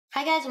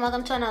Hi guys, and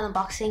welcome to another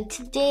unboxing.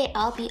 Today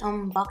I'll be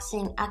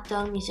unboxing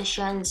Akdong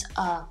Musician's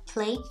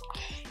play.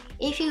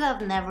 If you have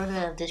never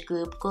heard of this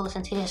group, go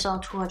listen to their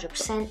song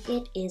 200%.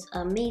 It is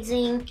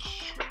amazing,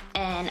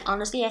 and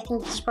honestly I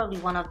think this is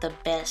probably one of the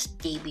best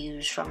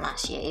debuts from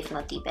last year, if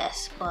not the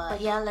best. But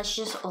yeah, let's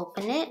just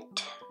open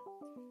it.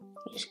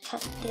 Just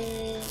cut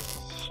this.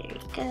 Here we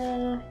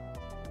go.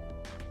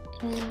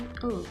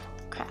 Oh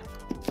crap,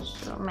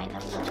 so it might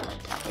not be able to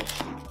cut that way.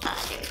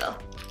 There we go.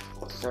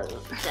 So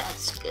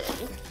that's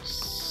good.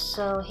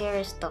 So here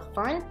is the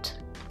front,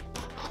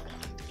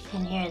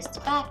 and here is the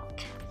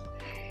back,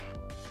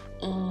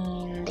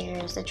 and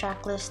there's the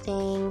track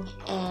listing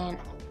and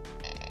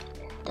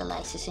the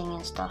licensing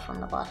and stuff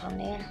on the bottom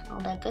there, all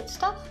that good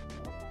stuff.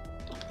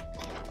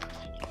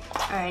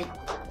 Alright,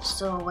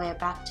 so we're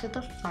back to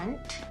the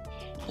front,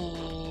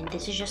 and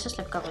this is just a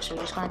slipcover, so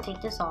we're just gonna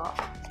take this off.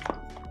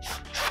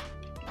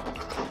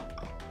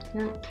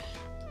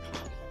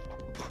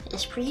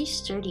 It's pretty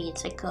sturdy,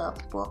 it's like a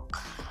book.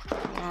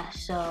 Yeah,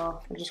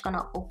 so I'm just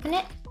gonna open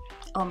it.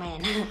 Oh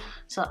man,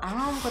 so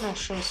I'm gonna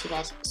show you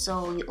guys.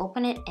 So you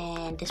open it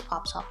and this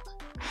pops up.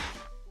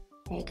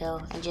 There you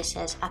go. It just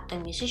says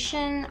Akdong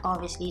Musician,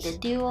 obviously the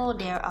duo.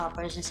 There are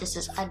brothers and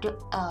sisters. They're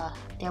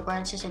brother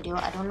and sister duo.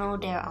 I don't know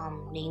their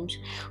names.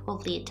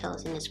 Hopefully it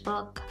tells in this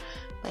book.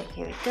 But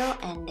here we go,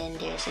 and then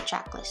there's the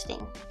track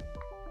listing.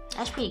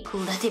 That's pretty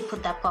cool that they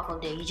put that pop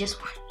up there. You just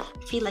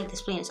feel like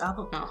displaying this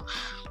album now.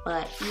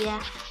 But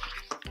yeah.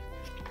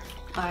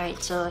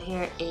 Alright, so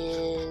here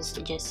is,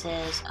 it just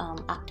says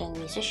Akdong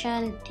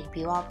Musician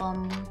debut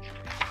album,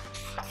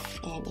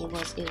 and it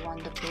was a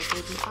wonderful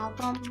debut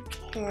album.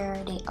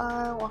 Here they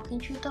are walking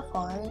through the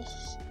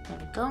forest. There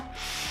we go.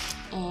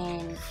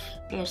 And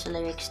here's the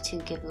lyrics to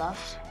Give Love.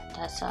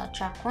 That's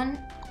track 1.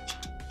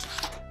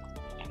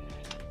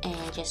 And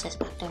it just says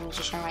Akdong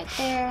Musician right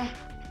there.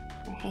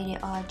 And here they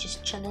are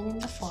just chilling in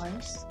the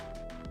forest.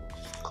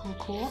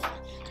 Cool.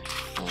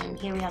 And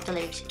here we have the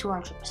lyrics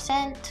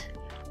 200%.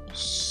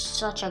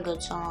 Such a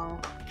good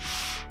song.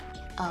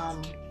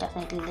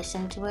 Definitely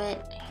listen to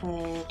it.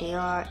 Here they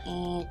are,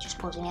 and just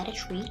posing at a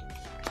tree.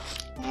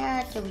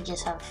 Yeah, here we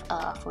just have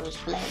for his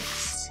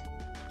legs.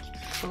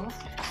 Cool.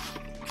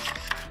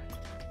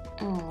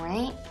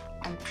 Alright,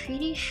 I'm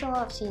pretty sure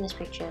I've seen this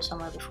picture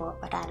somewhere before,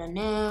 but I don't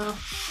know.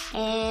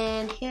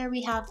 And here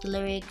we have the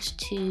lyrics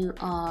to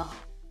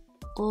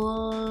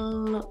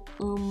Dul.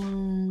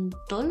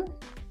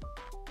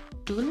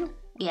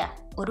 Yeah,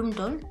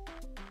 Dul.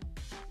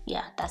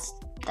 Yeah, that's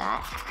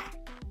that.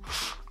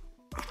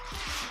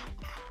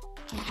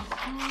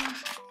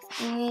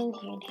 And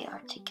here they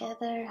are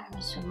together. I'm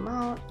gonna zoom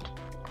out.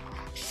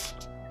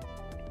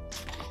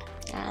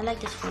 I like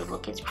this full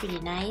book, it's pretty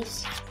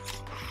nice.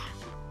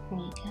 There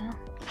you go.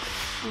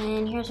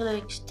 And here's the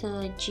lyrics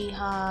to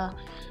Jiha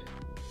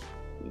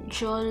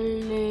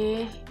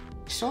Jole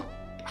So.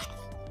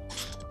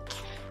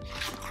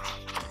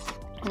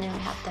 And then we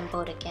have them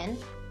both again.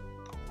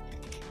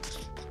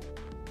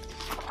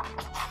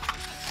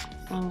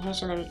 And here's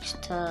the lyrics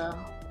to,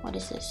 what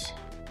is this?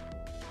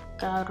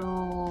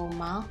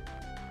 Garoma.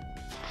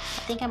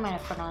 I think I might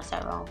have pronounced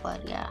that wrong,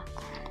 but yeah.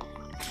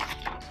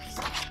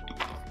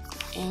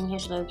 And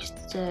here's the lyrics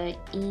to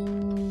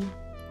In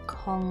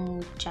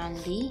Kong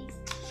Jandi.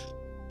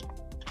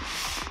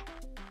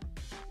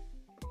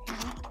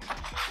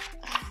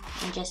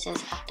 It just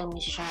says Akdong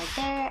Musician right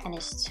there, and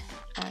it's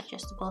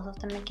just the both of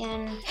them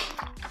again.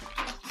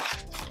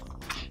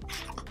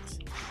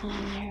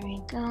 And there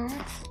we go.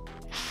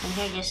 And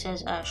here it just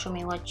says, show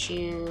me what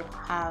you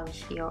have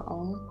your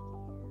own.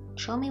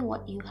 Show me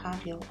what you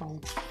have your own.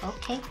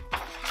 Okay.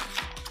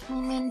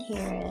 And then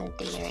here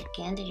they are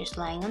again. They're just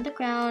lying on the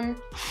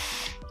ground.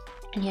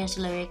 And here's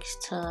the lyrics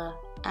to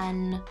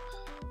Annyeong.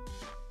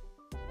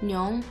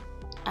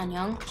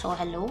 So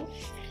hello.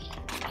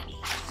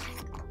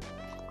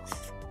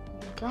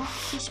 There we go.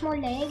 2 small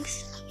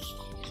legs.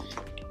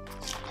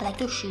 I like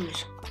those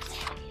shoes.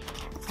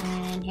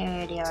 And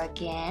here they are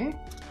again.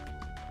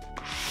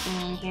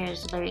 And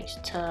here's the lyrics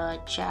to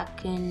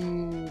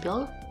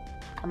Jakunbil.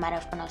 I might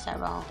have pronounced that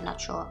wrong,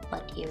 not sure,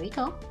 but here we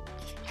go.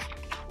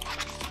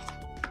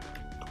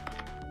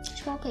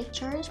 Small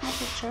pictures.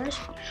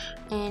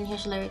 And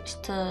here's lyrics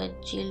to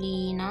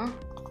Jilina.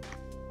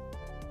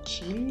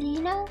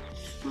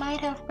 Might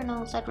have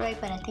pronounced that right,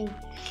 but I think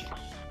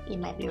it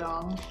might be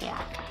wrong. Yeah.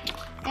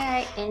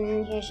 Alright,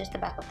 and here's just the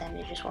back of them.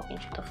 They're just walking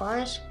through the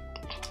forest.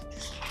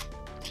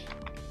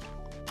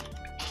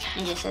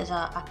 And it just says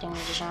Akdong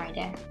Musician right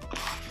there.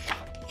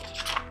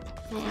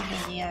 And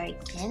here they are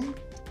again.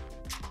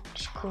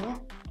 It's cool.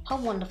 How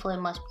wonderful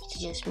it must be to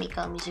just make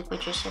music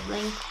with your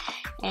sibling.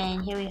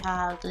 And here we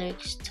have the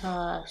lyrics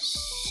to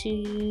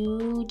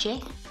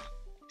Suje.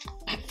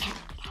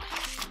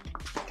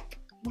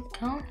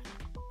 Okay.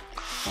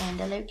 And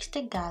the lyrics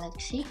to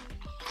Galaxy.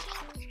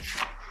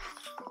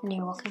 And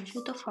they're walking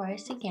through the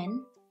forest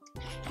again.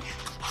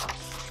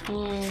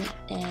 And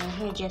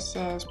here it just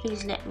says,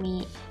 please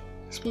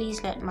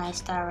let my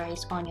star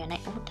rise on your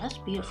neck. Oh, that's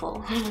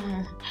beautiful.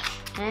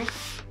 Here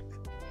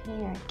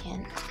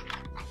again.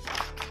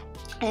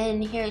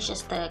 And here is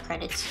just the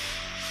credits.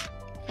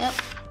 Yep.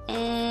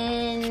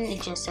 And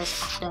it just says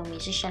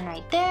AkdongMusician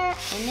right there.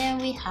 And then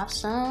we have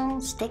some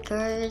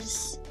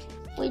stickers,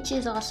 which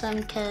is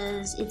awesome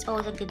because it's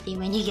always a good day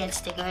when you get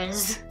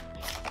stickers.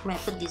 I might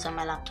put these on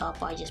my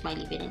laptop, or I just might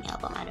leave it in the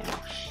album, I don't know.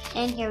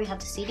 And here we have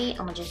the CD.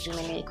 I'm gonna just zoom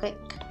in really quick.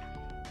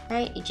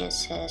 Right, it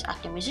just says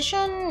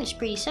AkdongMusician. It's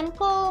pretty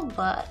simple,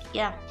 but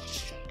yeah.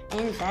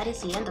 And that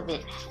is the end of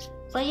it.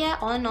 But yeah,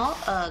 all in all,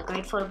 a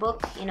great photo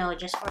book. You know,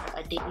 just for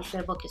a daily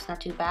photo book, it's not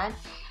too bad.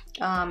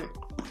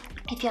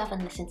 If you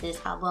haven't listened to this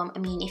album, I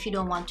mean, if you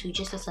don't want to,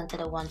 just listen to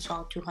the one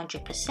song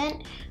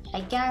 200%. I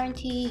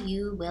guarantee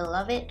you will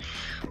love it.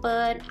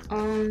 But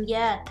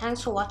yeah,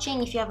 thanks for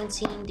watching. If you haven't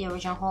seen the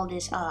original haul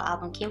this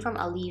album came from,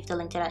 I'll leave the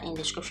link to that in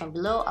the description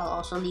below. I'll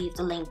also leave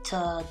the link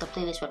to the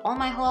playlist with all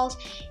my hauls.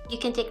 You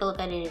can take a look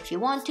at it if you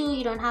want to.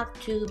 You don't have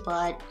to,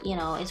 but you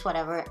know, it's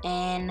whatever.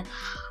 And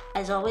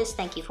as always,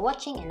 thank you for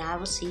watching, and I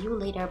will see you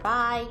later.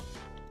 Bye.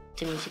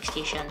 To music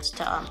stations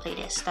to play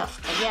this stuff.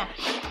 But yeah,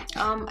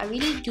 I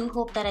really do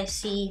hope that I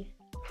see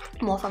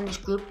more from this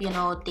group. You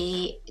know,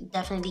 they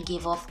definitely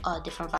gave off a different vibe